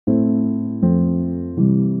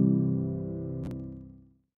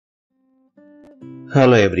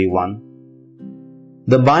Hello everyone.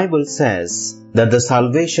 The Bible says that the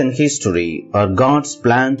salvation history or God's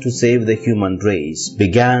plan to save the human race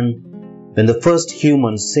began when the first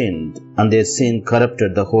humans sinned and their sin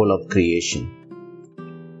corrupted the whole of creation.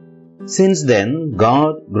 Since then,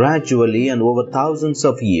 God gradually and over thousands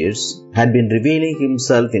of years had been revealing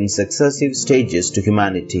Himself in successive stages to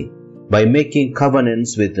humanity by making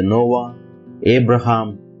covenants with Noah,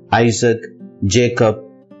 Abraham, Isaac, Jacob,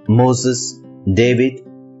 Moses, David,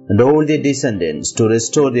 and all their descendants to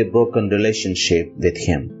restore their broken relationship with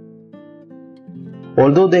Him.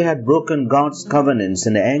 Although they had broken God's covenants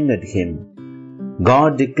and angered Him,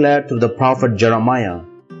 God declared through the prophet Jeremiah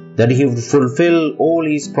that He would fulfill all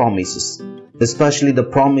His promises, especially the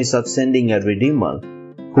promise of sending a Redeemer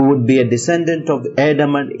who would be a descendant of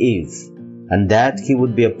Adam and Eve, and that He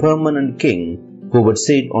would be a permanent king who would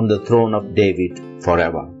sit on the throne of David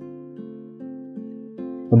forever.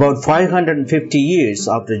 About 550 years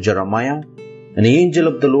after Jeremiah, an angel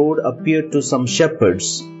of the Lord appeared to some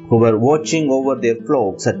shepherds who were watching over their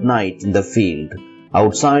flocks at night in the field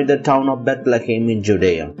outside the town of Bethlehem in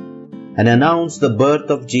Judea, and announced the birth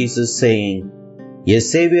of Jesus, saying, "A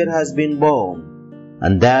Savior has been born,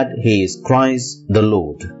 and that He is Christ the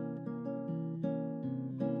Lord."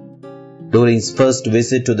 During His first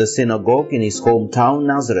visit to the synagogue in His hometown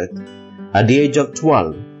Nazareth, at the age of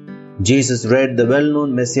 12, Jesus read the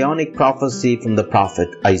well-known messianic prophecy from the prophet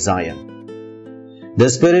Isaiah. "The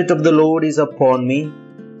Spirit of the Lord is upon me,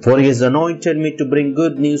 for He has anointed me to bring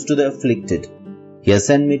good news to the afflicted. He has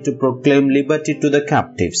sent me to proclaim liberty to the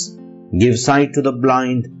captives, give sight to the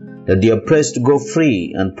blind, that the oppressed go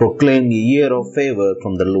free, and proclaim the year of favor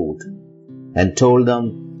from the Lord," and told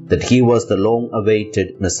them that He was the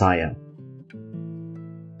long-awaited Messiah.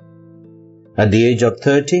 At the age of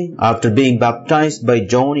 30, after being baptized by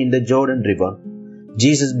John in the Jordan River,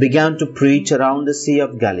 Jesus began to preach around the Sea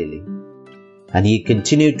of Galilee. And He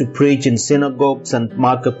continued to preach in synagogues and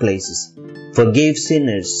marketplaces, forgave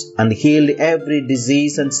sinners, and healed every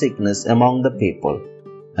disease and sickness among the people,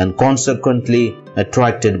 and consequently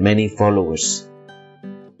attracted many followers.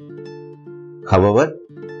 However,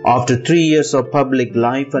 after 3 years of public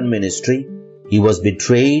life and ministry, He was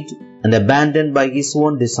betrayed and abandoned by His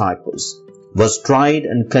own disciples, was tried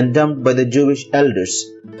and condemned by the Jewish elders,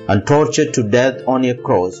 and tortured to death on a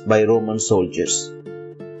cross by Roman soldiers.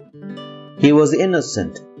 He was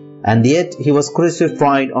innocent, and yet He was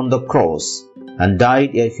crucified on the cross and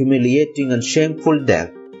died a humiliating and shameful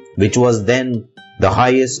death, which was then the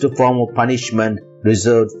highest form of punishment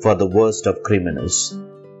reserved for the worst of criminals.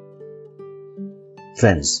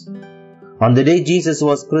 Friends, on the day Jesus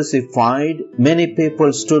was crucified, many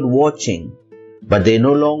people stood watching, but they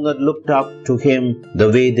no longer looked up to Him the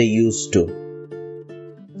way they used to.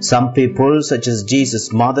 Some people, such as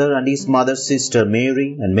Jesus' mother and His mother's sister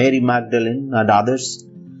Mary and Mary Magdalene and others,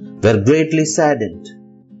 were greatly saddened.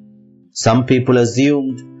 Some people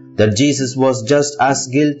assumed that Jesus was just as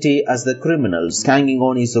guilty as the criminals hanging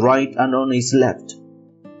on His right and on His left.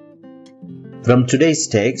 From today's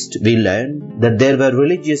text, we learn that there were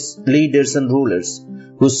religious leaders and rulers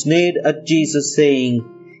who sneered at Jesus, saying,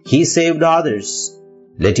 "He saved others.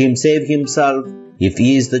 Let Him save Himself if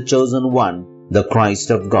He is the chosen one, the Christ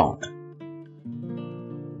of God."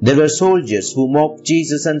 There were soldiers who mocked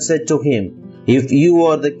Jesus and said to Him, "If you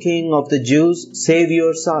are the King of the Jews, save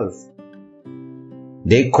yourself."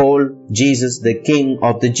 They called Jesus the King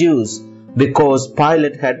of the Jews because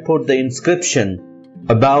Pilate had put the inscription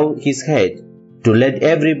above His head to let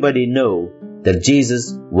everybody know that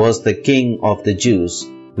Jesus was the King of the Jews,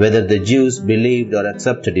 whether the Jews believed or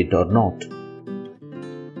accepted it or not.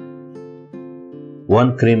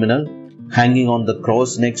 One criminal, hanging on the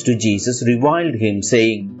cross next to Jesus, reviled Him,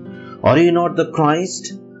 saying, "Are you not the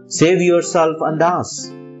Christ? Save yourself and us."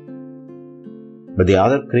 But the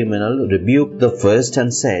other criminal rebuked the first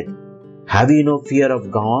and said, "Have you no fear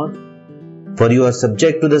of God? For you are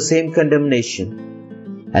subject to the same condemnation.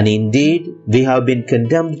 And indeed, we have been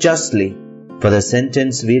condemned justly, for the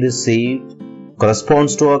sentence we received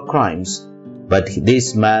corresponds to our crimes, but this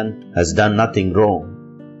man has done nothing wrong."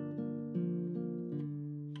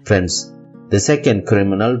 Friends, the second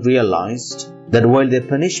criminal realized that while their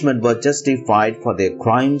punishment was justified for their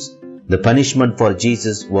crimes, the punishment for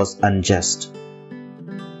Jesus was unjust.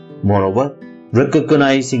 Moreover,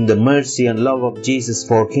 recognizing the mercy and love of Jesus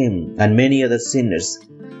for him and many other sinners,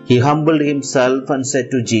 he humbled himself and said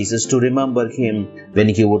to Jesus to remember him when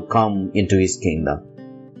he would come into his kingdom.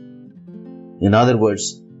 In other words,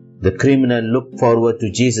 the criminal looked forward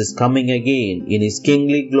to Jesus coming again in His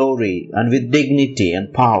kingly glory and with dignity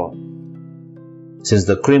and power. Since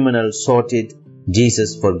the criminal sought it,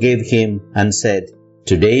 Jesus forgave him and said,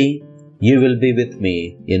 Today you will be with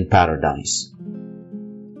me in paradise.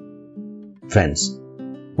 Friends,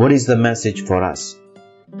 what is the message for us?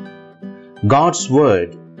 God's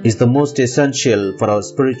Word is the most essential for our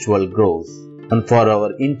spiritual growth and for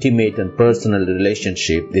our intimate and personal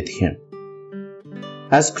relationship with Him.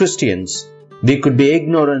 As Christians, we could be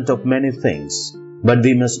ignorant of many things, but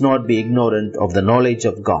we must not be ignorant of the knowledge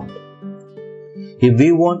of God. If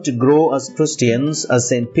we want to grow as Christians, as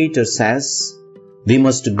St. Peter says, we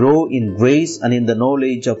must grow in grace and in the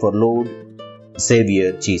knowledge of our Lord,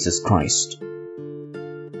 Savior, Jesus Christ.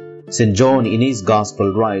 St. John in his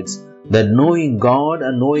Gospel writes that knowing God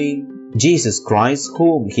and knowing Jesus Christ,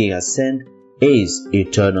 whom He has sent, is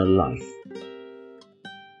eternal life.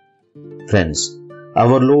 Friends,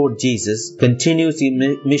 our Lord Jesus continues His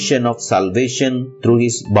mission of salvation through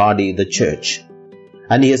His body, the Church,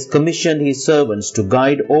 and He has commissioned His servants to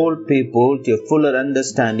guide all people to a fuller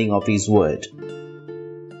understanding of His Word.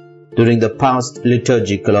 During the past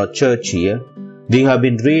liturgical or church year, we have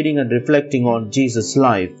been reading and reflecting on Jesus'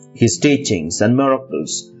 life, His teachings and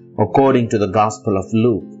miracles according to the Gospel of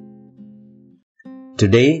Luke.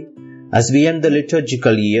 Today, as we end the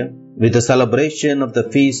liturgical year with the celebration of the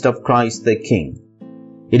feast of Christ the King,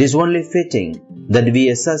 it is only fitting that we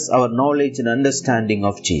assess our knowledge and understanding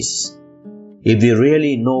of Jesus. If we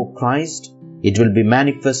really know Christ, it will be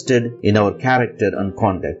manifested in our character and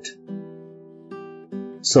conduct.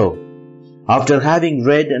 So, after having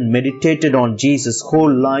read and meditated on Jesus'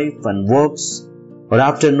 whole life and works, or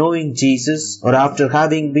after knowing Jesus, or after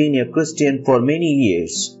having been a Christian for many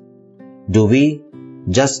years, do we,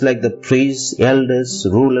 just like the priests, elders,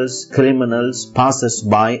 rulers, criminals,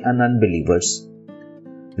 passers-by and unbelievers,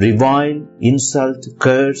 revile, insult,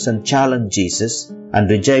 curse and challenge Jesus and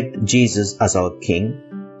reject Jesus as our King?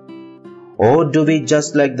 Or do we,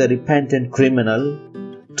 just like the repentant criminal,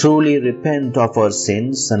 truly repent of our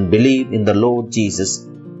sins and believe in the Lord Jesus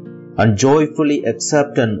and joyfully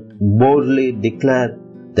accept and boldly declare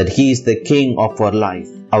that He is the King of our life,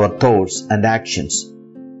 our thoughts and actions,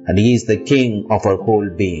 and He is the King of our whole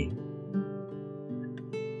being?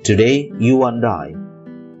 Today, you and I,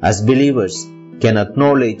 as believers, can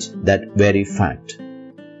acknowledge that very fact.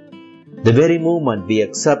 The very moment we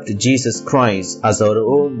accept Jesus Christ as our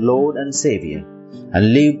own Lord and Savior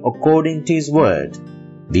and live according to His Word,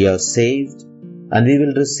 we are saved and we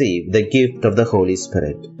will receive the gift of the Holy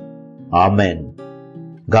Spirit. Amen.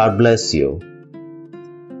 God bless you.